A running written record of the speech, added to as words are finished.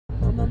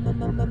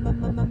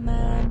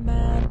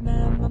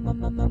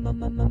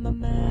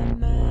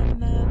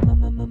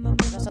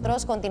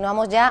Nosotros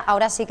continuamos ya,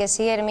 ahora sí que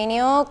sí,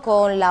 Herminio,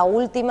 con la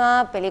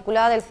última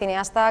película del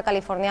cineasta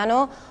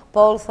californiano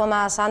Paul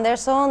Thomas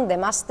Anderson, The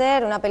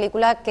Master, una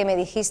película que me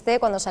dijiste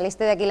cuando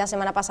saliste de aquí la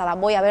semana pasada,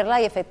 voy a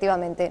verla, y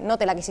efectivamente no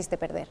te la quisiste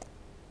perder.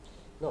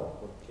 No,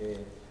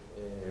 porque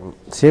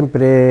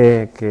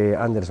siempre que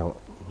Anderson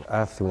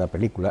hace una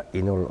película,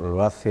 y no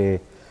lo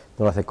hace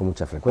con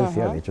mucha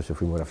frecuencia, de hecho su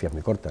filmografía es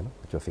muy corta, ¿no?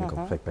 Ha hecho 5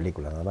 o 6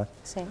 películas nada más,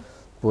 sí,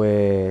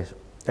 pues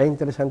es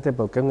interesante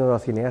porque es uno de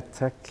los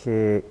cineastas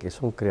que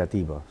son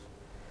creativos,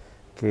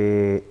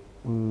 que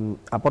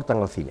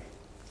aportan al cine.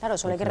 Claro,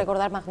 solo hay que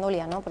recordar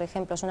Magnolia, ¿no? Por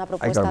ejemplo, es una Hay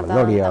propuesta tan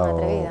Magnolia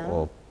atrevida,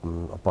 ¿no?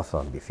 o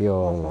Pozo de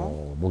Ambición,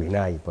 o Boogie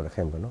Nights, por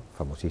ejemplo, ¿no?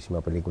 Famosísima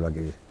película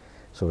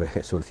sobre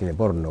el cine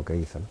porno que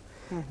hizo, ¿no?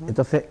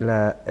 Entonces,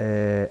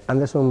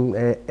 Anderson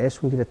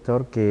es un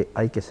director que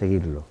hay que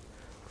seguirlo.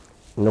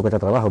 No cuesta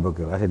trabajo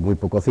porque hace muy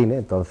poco cine,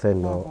 entonces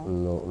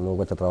no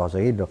cuesta trabajo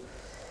seguirlo.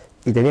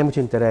 Y tenía mucho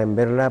interés en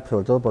verla,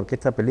 sobre todo porque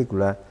esta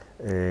película,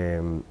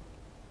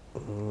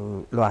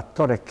 los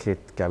actores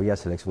que había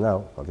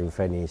seleccionado, Joaquin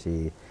Phoenix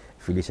y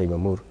Philip Seymour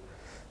Moore,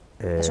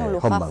 es un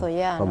lujazo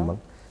ya, ¿no?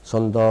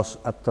 son dos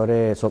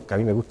actores que a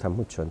mí me gustan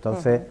mucho.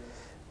 Entonces,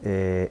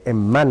 en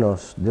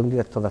manos de un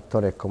director de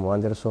actores como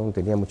Anderson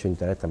tenía mucho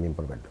interés también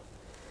por verlo.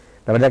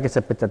 La verdad que esa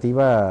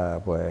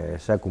expectativa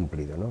pues se ha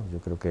cumplido, ¿no? Yo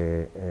creo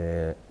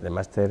que The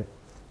Master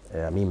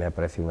a mí me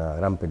parece una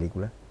gran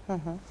película,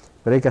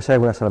 pero hay que hacer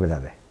algunas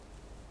salvedades.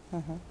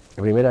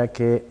 La primera es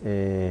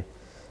que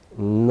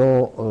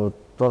no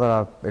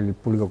todo el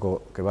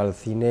público que va al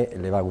cine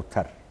le va a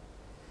gustar.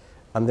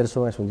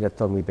 Anderson es un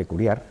director muy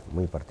peculiar,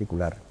 muy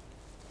particular,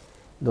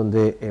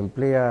 donde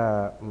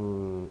emplea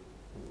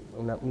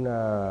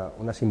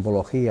una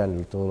simbología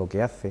en todo lo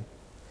que hace.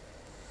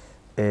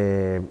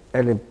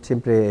 Él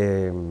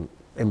siempre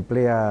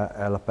emplea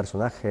a los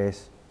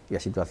personajes y a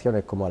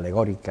situaciones como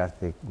alegóricas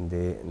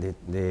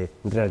de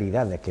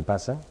realidades que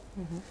pasan,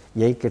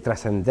 y hay que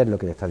trascender lo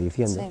que le está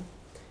diciendo. Sí.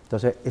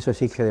 Entonces, eso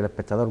exige del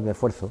espectador un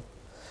esfuerzo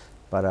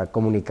para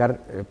comunicar,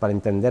 para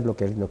entender lo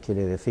que él nos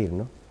quiere decir,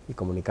 ¿no? Y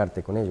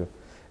comunicarte con ello.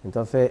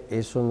 Entonces,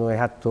 eso no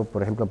es apto,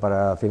 por ejemplo,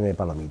 para cine de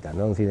palomitas,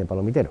 no es un cine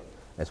palomitero,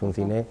 es un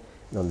cine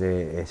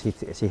donde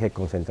exige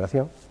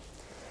concentración.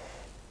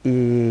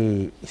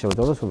 Y sobre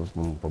todo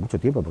por mucho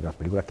tiempo, porque las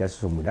películas que hace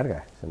son muy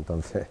largas,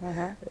 entonces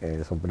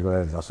son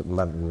películas de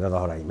más de 2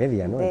 horas y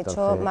media, ¿no? De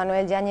hecho,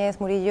 Manuel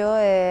Yáñez Murillo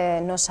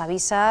nos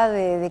avisa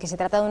de que se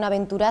trata de una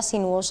aventura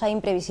sinuosa e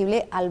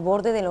imprevisible al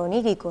borde de lo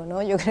onírico,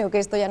 ¿no? Yo creo que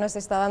esto ya nos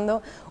está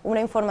dando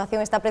una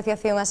información, esta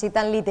apreciación así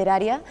tan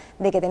literaria,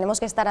 de que tenemos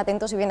que estar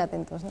atentos y bien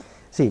atentos, ¿no?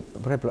 Sí,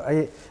 por ejemplo,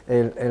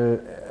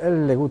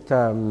 él le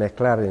gusta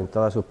mezclar en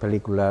todas sus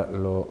películas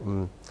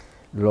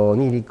lo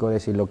onírico, es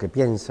decir, lo que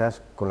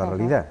piensas con la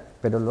realidad,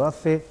 pero lo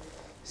hace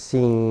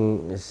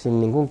sin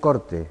ningún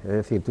corte, es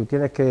decir, tú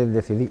tienes que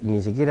decidir,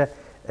 ni siquiera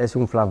es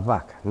un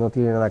flashback, no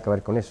tiene nada que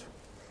ver con eso,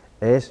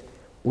 es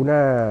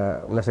una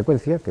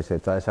secuencia que se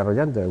está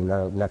desarrollando,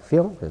 una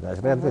acción que se está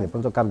desarrollando y de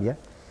pronto cambia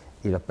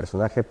y los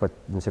personajes pues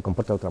se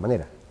comportan de otra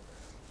manera,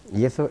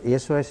 y eso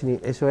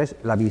es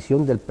la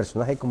visión del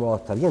personaje como lo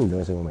está viendo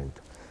en ese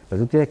momento,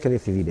 pero tú tienes que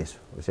decidir eso,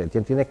 o sea,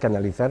 tienes que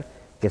analizar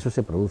que eso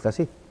se produce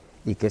así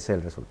y que ese es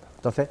el resultado.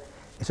 Entonces,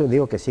 eso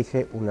digo que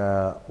exige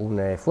un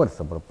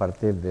esfuerzo por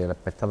parte del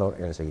espectador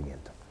en el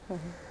seguimiento.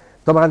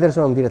 Thomas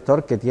Anderson es un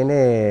director que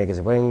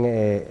se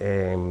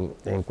pueden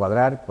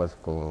encuadrar, pues,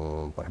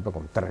 por ejemplo,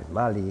 con Terrence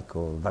Malick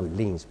o David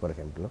Lynch, por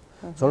ejemplo,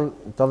 ¿no?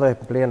 Todos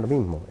emplean lo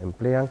mismo,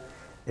 emplean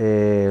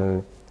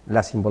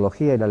la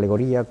simbología y la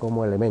alegoría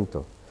como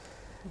elemento.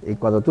 Y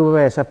cuando tú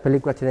ves esas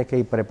películas tienes que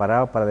ir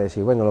preparado para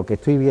decir, bueno, lo que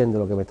estoy viendo,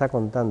 lo que me está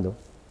contando,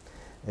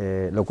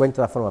 lo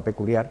cuenta de forma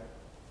peculiar.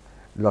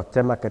 Los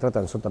temas que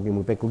tratan son también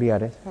muy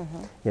peculiares,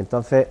 y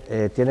entonces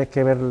tienes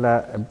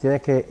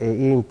que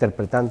ir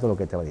interpretando lo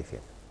que te va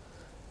diciendo.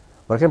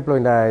 Por ejemplo,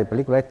 en la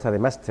película esta de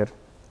Master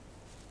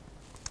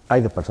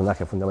hay 2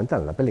 personajes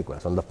fundamentales en la película,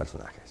 son 2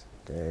 personajes,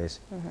 que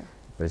es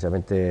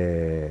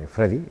precisamente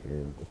Freddy,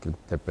 que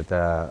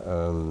interpreta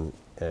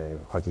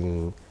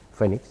Joaquin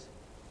Phoenix,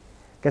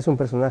 que es un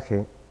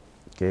personaje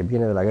que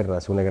viene de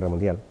la Segunda Guerra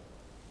Mundial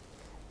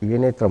y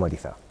viene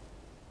traumatizado.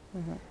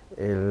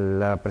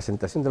 La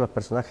presentación de los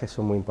personajes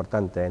son muy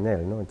importantes en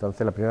él, ¿no?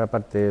 Entonces la primera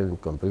parte, la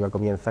película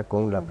comienza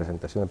con la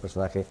presentación del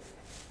personaje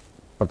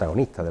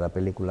protagonista de la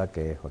película,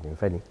 que es Joaquin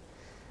Phoenix,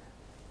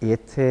 y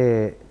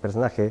este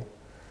personaje,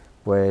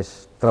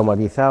 pues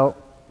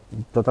traumatizado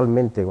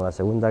totalmente con la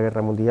Segunda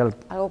Guerra Mundial.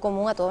 Algo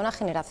común a toda una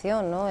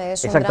generación, ¿no?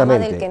 Es un drama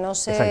del que no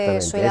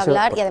se suele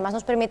hablar, y además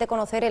nos permite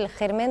conocer el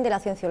germen de la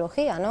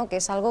cienciología, ¿no? Que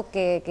es algo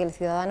que el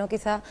ciudadano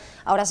quizá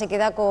ahora se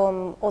queda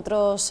con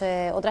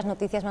otras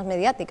noticias más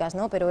mediáticas,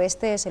 ¿no? Pero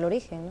este es el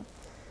origen, ¿no?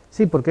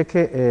 Sí, porque es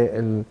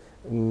que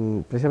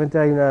precisamente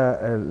hay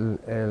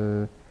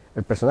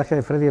el personaje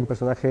de Freddy es un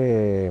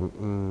personaje,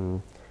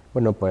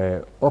 bueno,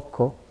 pues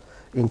hosco,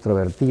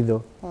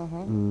 introvertido,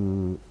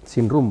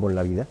 sin rumbo en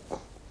la vida,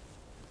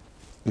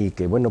 y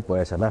que, bueno,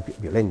 pues además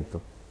violento.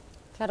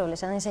 Claro,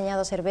 les han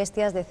enseñado a ser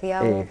bestias,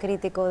 decía un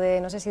crítico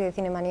de, no sé si de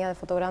Cinemanía, de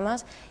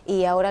Fotogramas,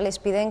 y ahora les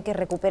piden que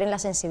recuperen la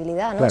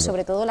sensibilidad, ¿no? Claro.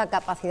 Sobre todo la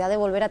capacidad de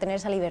volver a tener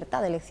esa libertad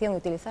de elección y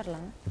utilizarla,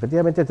 ¿no?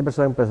 Efectivamente, este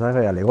personaje es un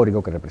personaje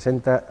alegórico que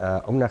representa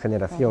a una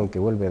generación que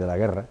vuelve de la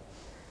guerra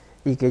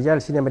y que ya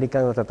el cine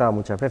americano trataba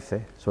muchas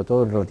veces, sobre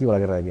todo en relativo a la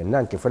guerra de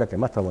Vietnam, que fue la que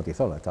más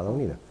traumatizó a los Estados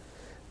Unidos,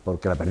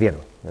 porque la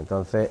perdieron.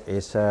 Entonces,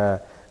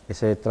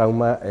 ese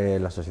trauma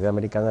la sociedad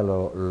americana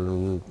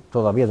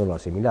todavía no lo ha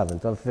asimilado.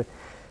 Entonces,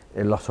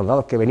 los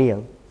soldados que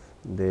venían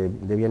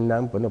de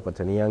Vietnam, bueno, pues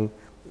venían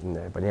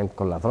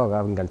con las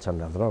drogas, enganchados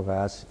en las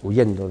drogas,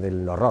 huyendo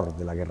del horror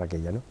de la guerra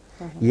aquella, ¿no?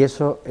 Y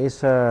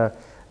esa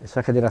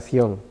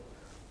generación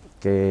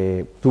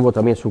que tuvo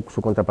también su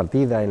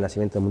contrapartida en el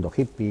nacimiento del mundo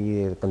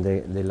hippie,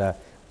 de la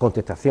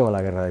contestación a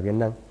la guerra de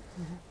Vietnam,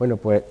 bueno,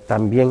 pues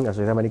también la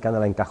sociedad americana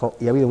la encajó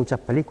y ha habido muchas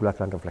películas que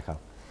la han reflejado.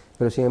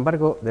 Pero sin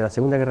embargo, de la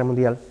Segunda Guerra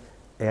Mundial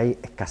ahí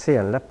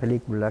escasean las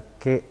películas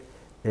que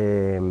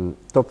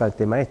tocan el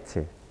tema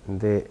este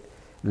de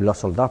los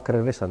soldados que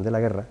regresan de la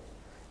guerra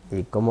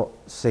y cómo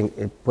se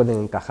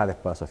pueden encajar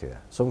después a la sociedad.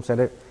 Son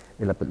seres,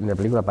 en la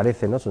película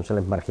aparece, ¿no? Son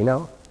seres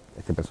marginados,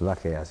 este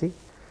personaje es así,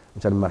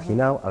 un ser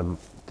marginado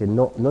que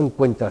no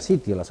encuentra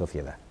sitio en la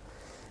sociedad.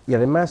 Y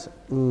además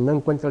no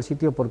encuentra el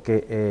sitio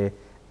porque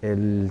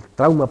el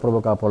trauma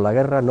provocado por la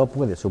guerra no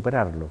puede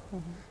superarlo.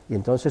 Y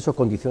entonces eso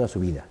condiciona su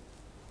vida.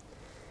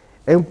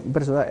 Es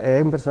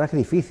un personaje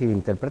difícil de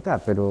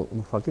interpretar, pero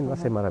Joaquín lo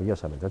hace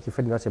maravillosamente, Joaquín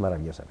Phoenix lo hace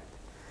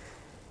maravillosamente.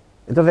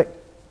 Entonces,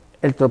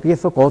 el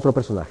tropiezo con otro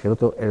personaje,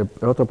 el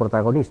otro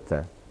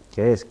protagonista,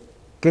 que es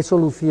qué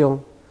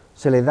solución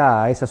se le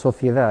da a esa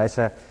sociedad, a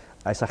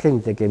esa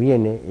gente que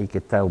viene y que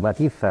está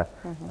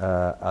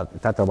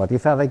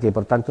traumatizada y que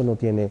por tanto no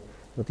tiene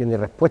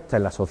respuesta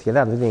en la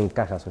sociedad, no tiene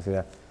encaje en la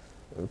sociedad.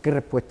 ¿Qué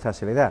respuesta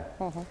se le da?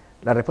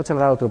 La respuesta se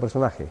la da a otro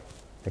personaje,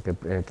 el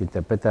que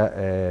interpreta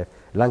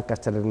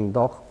Lancaster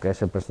Dog, que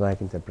es el personaje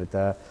que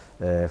interpreta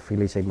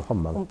Philip Seymour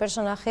Hoffman. Un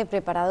personaje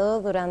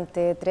preparado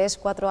durante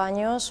 3-4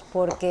 años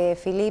porque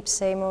Philip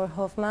Seymour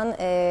Hoffman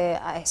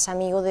es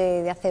amigo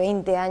de hace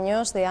 20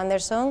 años de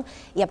Anderson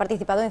y ha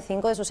participado en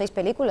 5 de sus 6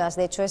 películas.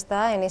 De hecho,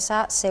 está en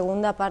esa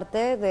segunda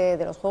parte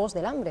de los Juegos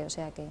del Hambre, o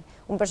sea que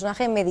un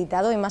personaje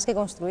meditado y más que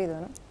construido,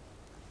 ¿no?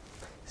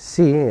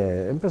 Sí,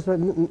 yo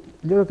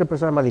creo que el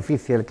personaje más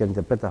difícil que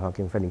interpreta a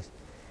Joaquín Phoenix,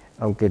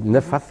 aunque no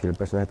es fácil, el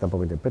personaje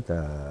tampoco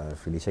interpreta a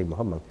Philip Seymour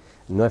Hoffman,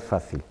 no es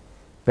fácil,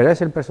 pero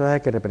es el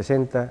personaje que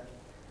representa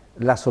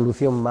la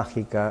solución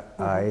mágica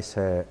a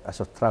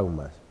esos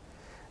traumas.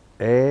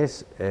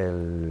 Es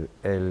el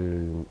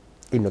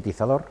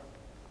hipnotizador,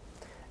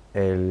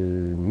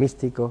 el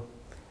místico,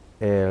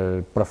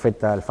 el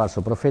profeta, el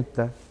falso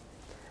profeta,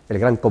 el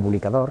gran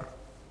comunicador,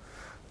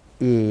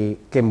 y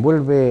que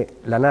envuelve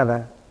la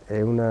nada,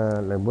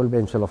 la envuelve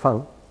en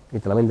celofán y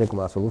te la vende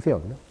como la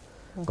solución, ¿no?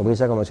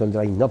 Comienza con la noción de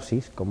la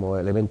hipnosis como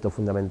elemento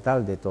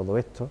fundamental de todo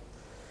esto,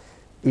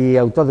 y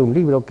autor de un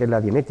libro que es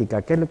la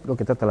dianética, que es lo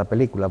que trata la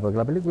película, porque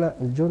la película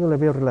yo no le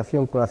veo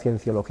relación con la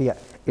cienciología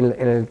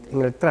en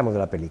el tramo de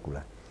la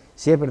película.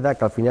 Sí es verdad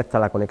que al final está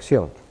la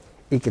conexión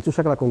y que tú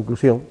sacas la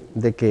conclusión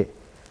de que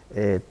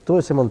todo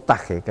ese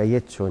montaje que hay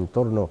hecho en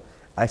torno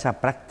a esa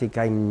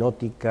práctica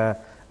hipnótica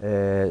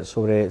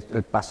sobre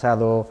el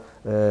pasado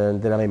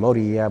de la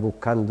memoria,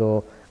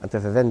 buscando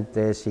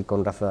antecedentes y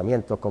con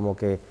razonamientos como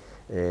que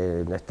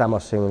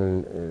estamos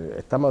en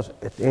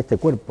este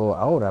cuerpo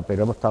ahora,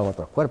 pero hemos estado en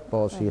otros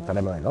cuerpos y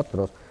estaremos en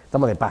otros,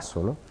 estamos de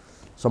paso, ¿no?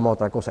 Somos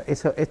otra cosa.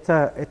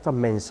 Estos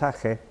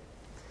mensajes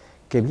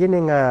que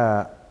vienen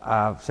a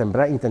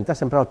intentar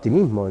sembrar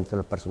optimismo entre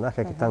los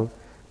personajes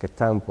que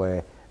están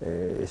pues,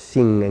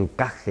 sin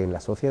encaje en la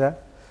sociedad,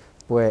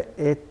 pues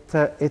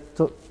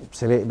esto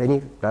se ve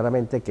venir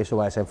claramente que eso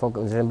va a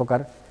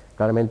desembocar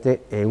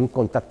claramente en un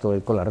contacto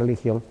con la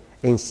religión,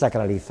 en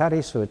sacralizar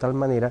eso de tal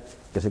manera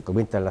que se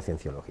convierta en la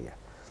cienciología.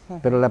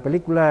 Pero la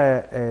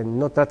película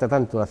no trata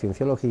tanto de la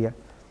cienciología,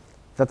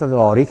 trata de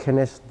los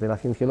orígenes de la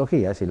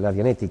cienciología, es decir, la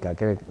dianética,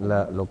 que es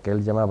lo que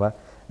él llamaba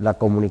la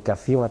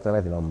comunicación a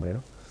través del hombre, ¿no?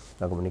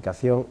 La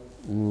comunicación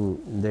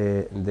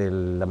de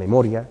la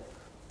memoria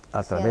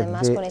a través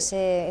además de... con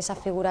esa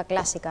figura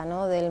clásica,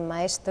 ¿no? Del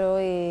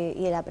maestro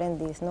y el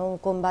aprendiz, ¿no? Un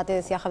combate,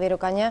 decía Javier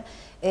Ocaña,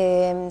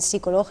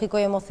 psicológico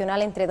y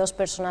emocional entre dos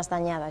personas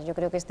dañadas. Yo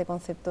creo que este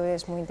concepto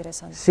es muy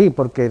interesante. Sí,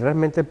 porque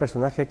realmente el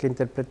personaje que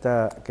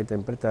interpreta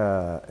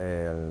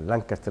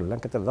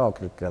Lancaster Dog,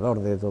 el creador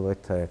de todo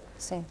este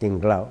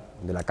tinglao,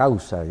 de la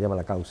causa, llama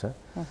la causa,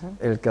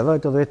 el creador de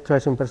todo esto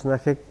es un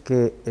personaje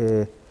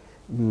que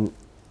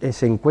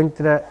se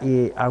encuentra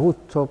a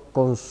gusto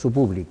con su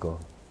público,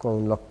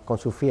 con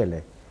sus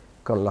fieles,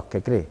 con los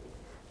que cree,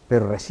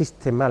 pero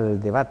resiste mal el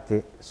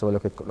debate sobre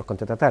los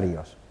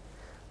contestatarios.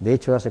 De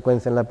hecho, hay una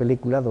secuencia en la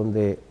película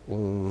donde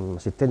un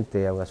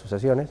asistente a unas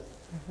sucesiones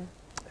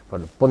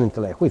pues, pone en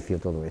tela de juicio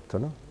todo esto,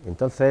 ¿no?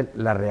 Entonces,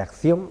 la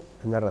reacción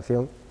es una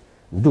reacción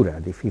dura,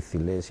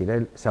 difícil, es decir,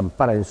 él se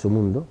ampara en su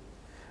mundo,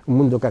 un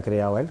mundo que ha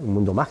creado él, un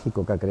mundo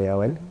mágico que ha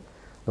creado él,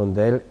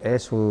 donde él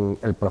es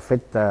el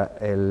profeta,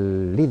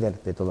 el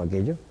líder de todo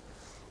aquello,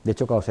 De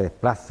hecho, cuando se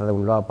desplaza de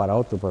un lado para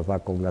otro, pues va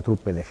con una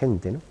trupe de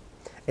gente, ¿no?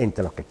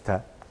 Entre los que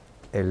está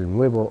el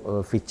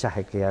nuevo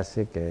fichaje que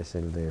hace, que es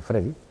el de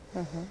Freddy,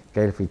 que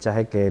es el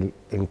fichaje que él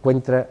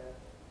encuentra,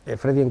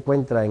 Freddy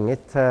encuentra en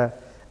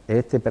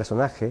este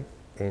personaje,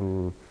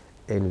 en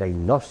la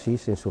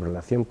hipnosis, en su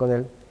relación con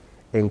él,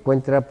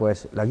 encuentra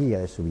pues la guía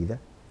de su vida.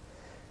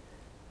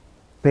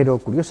 Pero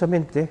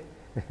curiosamente,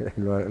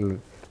 la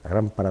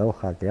gran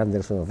paradoja que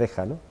Anderson nos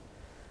deja, ¿no?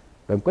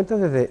 Lo encuentra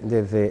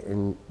desde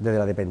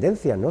la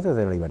dependencia, no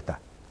desde la libertad.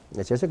 Es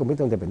decir, él se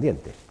convierte en un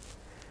dependiente.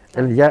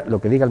 Él ya, lo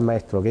que diga el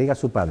maestro, lo que diga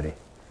su padre,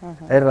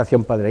 es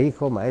relación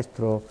padre-hijo,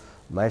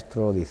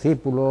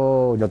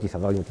 maestro-discípulo,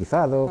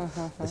 hipnotizador-hipnotizado,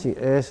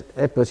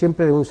 pero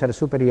siempre de un ser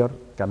superior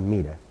que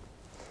admira.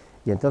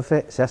 Y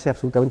entonces se hace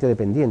absolutamente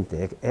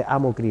dependiente, es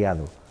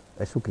amo-criado,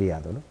 es su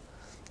criado, ¿no?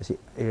 Es decir,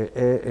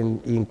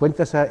 y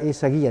encuentra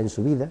esa guía en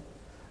su vida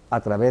a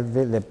través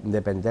de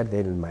depender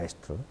del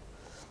maestro, ¿no?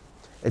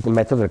 Es el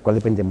maestro del cual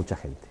depende mucha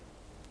gente,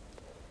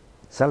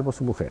 salvo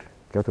su mujer,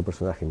 que es otro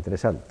personaje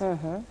interesante.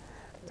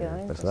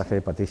 El personaje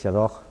de Patricia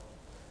Dog,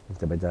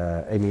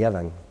 interpreta Amy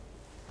Adams,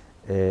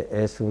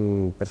 es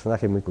un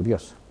personaje muy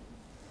curioso.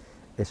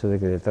 Eso de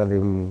que detrás de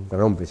un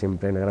gran hombre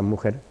siempre hay una gran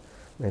mujer,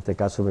 en este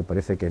caso me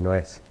parece que no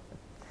es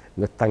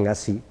tan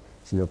así,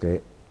 sino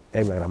que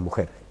es una gran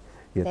mujer.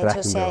 Y de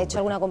hecho, se ha hecho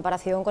alguna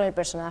comparación con el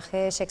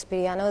personaje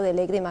shakespeariano de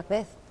Lady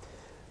Macbeth.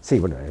 Sí,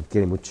 bueno,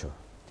 tiene mucho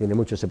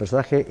ese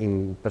personaje,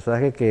 un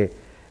personaje que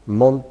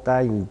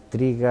monta,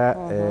 intriga,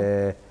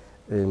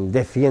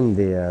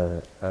 defiende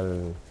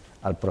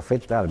al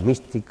profeta, al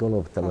místico,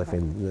 lo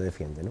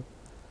defiende, ¿no?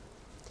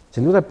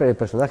 Sin duda el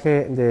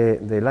personaje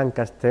de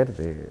Lancaster,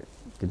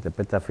 que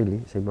interpreta a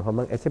Philip Seymour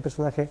Hoffman, este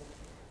personaje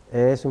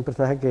es un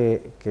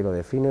personaje que lo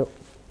define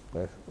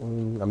pues,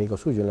 un amigo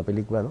suyo en la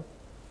película, ¿no?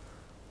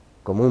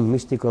 Como un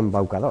místico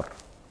embaucador.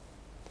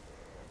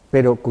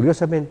 Pero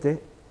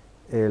curiosamente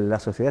la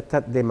sociedad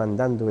está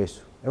demandando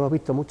eso. Hemos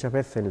visto muchas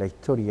veces en la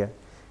historia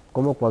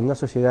cómo cuando una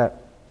sociedad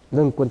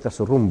no encuentra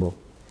su rumbo,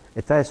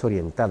 está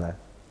desorientada,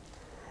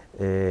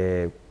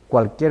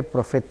 cualquier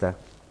profeta,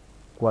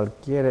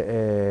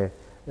 cualquier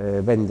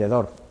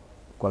vendedor,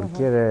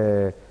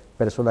 cualquier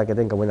persona que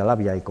tenga buena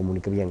labia y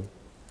comunique bien,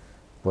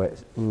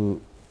 pues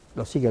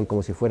lo siguen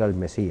como si fuera el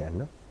Mesías,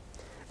 ¿no?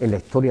 En la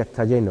historia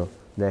está lleno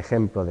de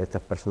ejemplos de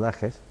estos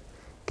personajes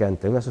que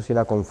ante una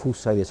sociedad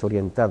confusa y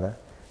desorientada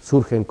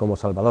surgen como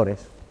salvadores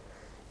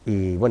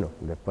y bueno,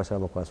 después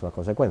sabemos cuáles son las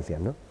consecuencias,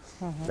 ¿no?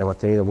 Hemos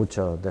tenido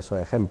muchos de esos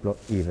ejemplos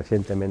y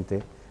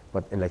recientemente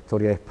pues, en la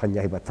historia de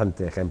España hay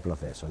bastantes ejemplos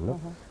de esos, ¿no?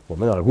 Por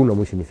lo menos algunos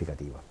muy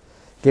significativos.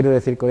 Quiero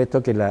decir con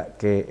esto que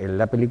en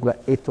la película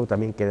esto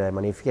también queda de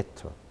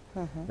manifiesto.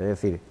 Es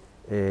decir,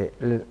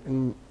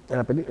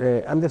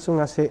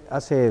 Anderson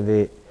hace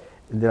de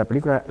la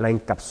película, la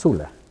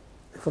encapsula,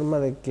 de forma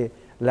de que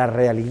la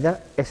realidad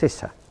es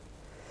esa.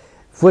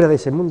 Fuera de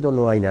ese mundo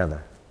no hay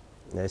nada.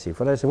 Es decir,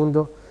 fuera de ese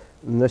mundo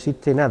no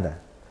existe nada.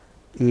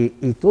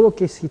 Y todo lo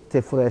que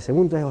existe fuera de ese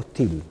mundo es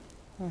hostil.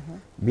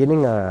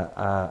 Vienen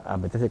a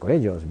meterse con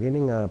ellos,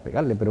 vienen a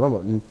pegarle, pero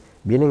vamos,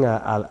 vienen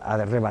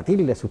a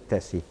rebatirle sus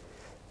tesis.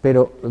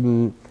 Pero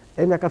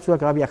es una cápsula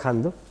que va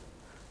viajando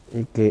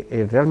y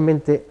que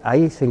realmente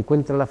ahí se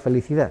encuentra la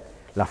felicidad,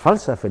 la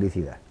falsa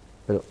felicidad.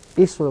 Pero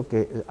eso es lo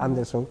que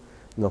Anderson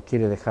nos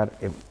quiere dejar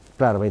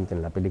claramente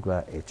en la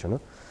película hecho,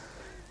 ¿no?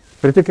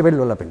 Pero esto hay que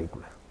verlo en la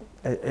película.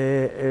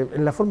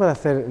 En la forma de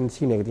hacer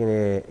cine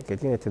que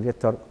tiene este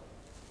director,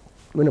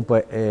 bueno,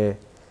 pues es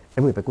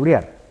muy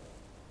peculiar.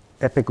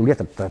 Es peculiar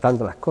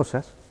tratando las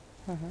cosas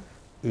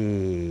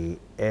y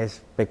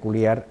es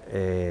peculiar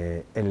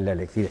en la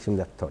elección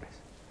de actores.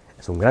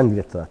 Es un gran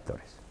director de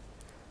actores,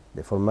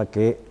 de forma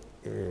que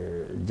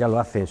ya lo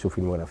hace en su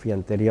filmografía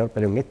anterior,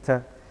 pero en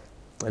esta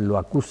lo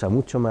acusa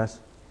mucho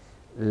más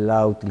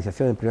la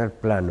utilización en primer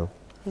plano.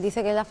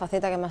 Dice que es la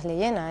faceta que más le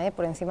llena,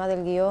 por encima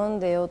del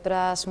guión, de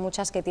otras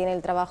muchas que tiene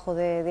el trabajo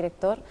de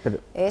director, pero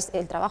es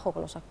el trabajo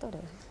con los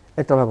actores.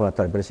 El trabajo con los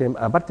actores, pero sí,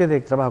 aparte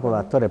del trabajo con los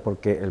actores,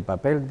 porque el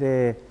papel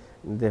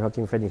de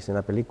Joaquín Phoenix en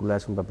la película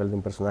es un papel de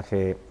un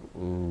personaje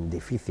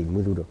difícil,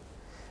 muy duro.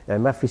 Y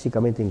además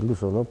físicamente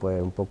incluso, ¿no?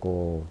 Pues un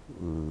poco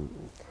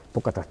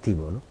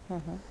atractivo, ¿no?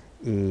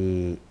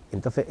 Y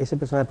entonces ese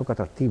personaje poco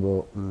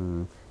atractivo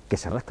que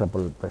se arrastra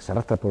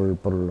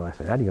por los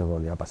escenarios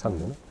donde va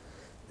pasando, ¿no?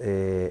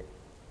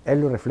 Él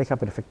lo refleja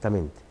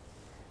perfectamente,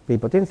 pero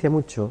potencia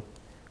mucho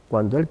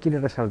cuando él quiere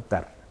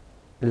resaltar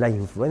las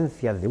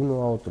influencias de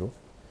uno a otro,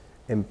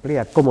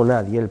 emplea como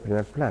nadie el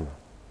primer plano.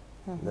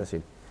 Es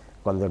decir,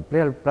 cuando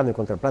emplea el plano y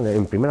contraplano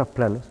en primeros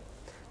planos,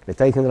 le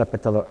está diciendo al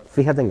espectador,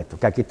 fíjate en esto,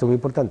 que aquí esto es muy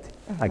importante,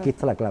 aquí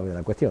está la clave de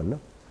la cuestión, ¿no?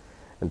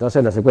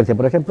 Entonces, la secuencia,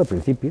 por ejemplo, al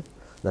principio,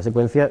 la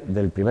secuencia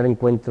del primer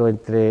encuentro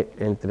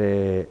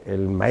entre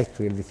el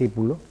maestro y el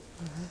discípulo,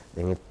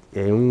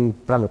 en un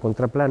plano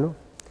contra plano,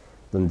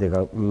 donde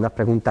unas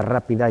preguntas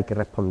rápidas hay que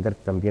responder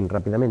también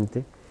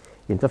rápidamente,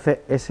 y entonces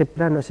ese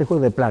juego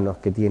de planos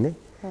que tiene,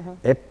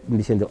 es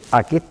diciendo,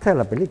 aquí está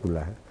la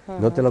película,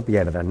 no te lo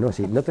pierdas, ¿no?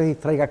 Si no te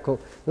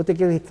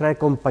quiero distraer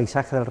con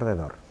paisajes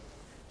alrededor,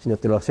 sino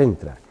te lo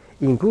centras.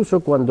 Incluso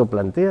cuando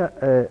plantea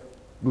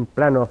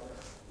planos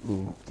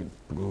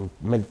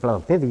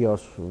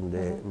medios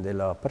de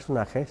los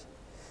personajes,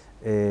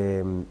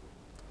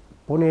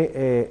 pone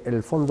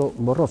el fondo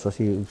borroso,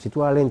 así,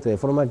 sitúa la lente de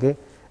forma que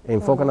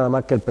enfoca nada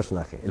más que el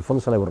personaje, el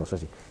fondo sale borroso,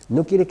 así.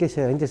 No quiere que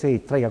la gente se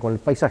distraiga con el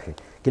paisaje,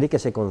 quiere que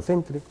se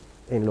concentre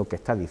en lo que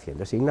está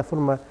diciendo. Es decir, una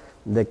forma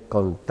de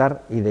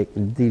contar y de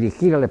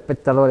dirigir al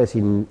espectador, es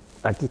decir,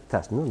 aquí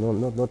estás,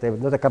 no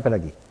te escapes de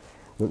aquí,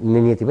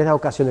 ni te da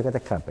ocasión de que te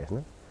escapes,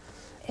 ¿no?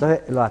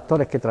 Entonces, los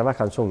actores que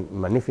trabajan son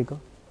magníficos,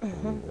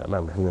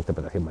 además es una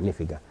interpretación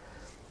magnífica.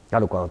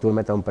 Claro, cuando tú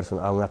metes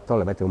a un actor,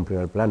 le metes un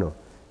primer plano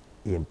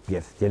y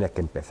tienes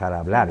que empezar a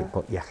hablar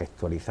y a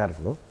gestualizar,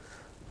 ¿no?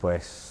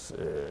 Pues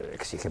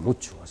exige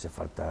mucho, hace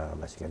falta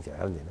una exigencia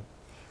grande, ¿no?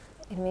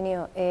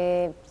 Herminio,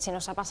 se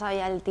nos ha pasado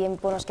ya el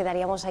tiempo, nos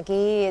quedaríamos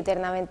aquí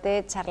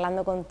eternamente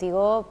charlando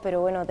contigo,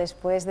 pero bueno,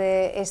 después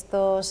de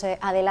estos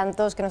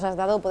adelantos que nos has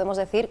dado, podemos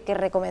decir que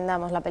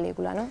recomendamos la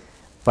película, ¿no?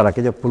 Para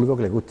aquellos públicos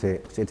que les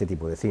guste este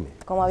tipo de cine.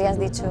 Como habías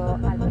dicho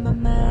al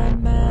principio.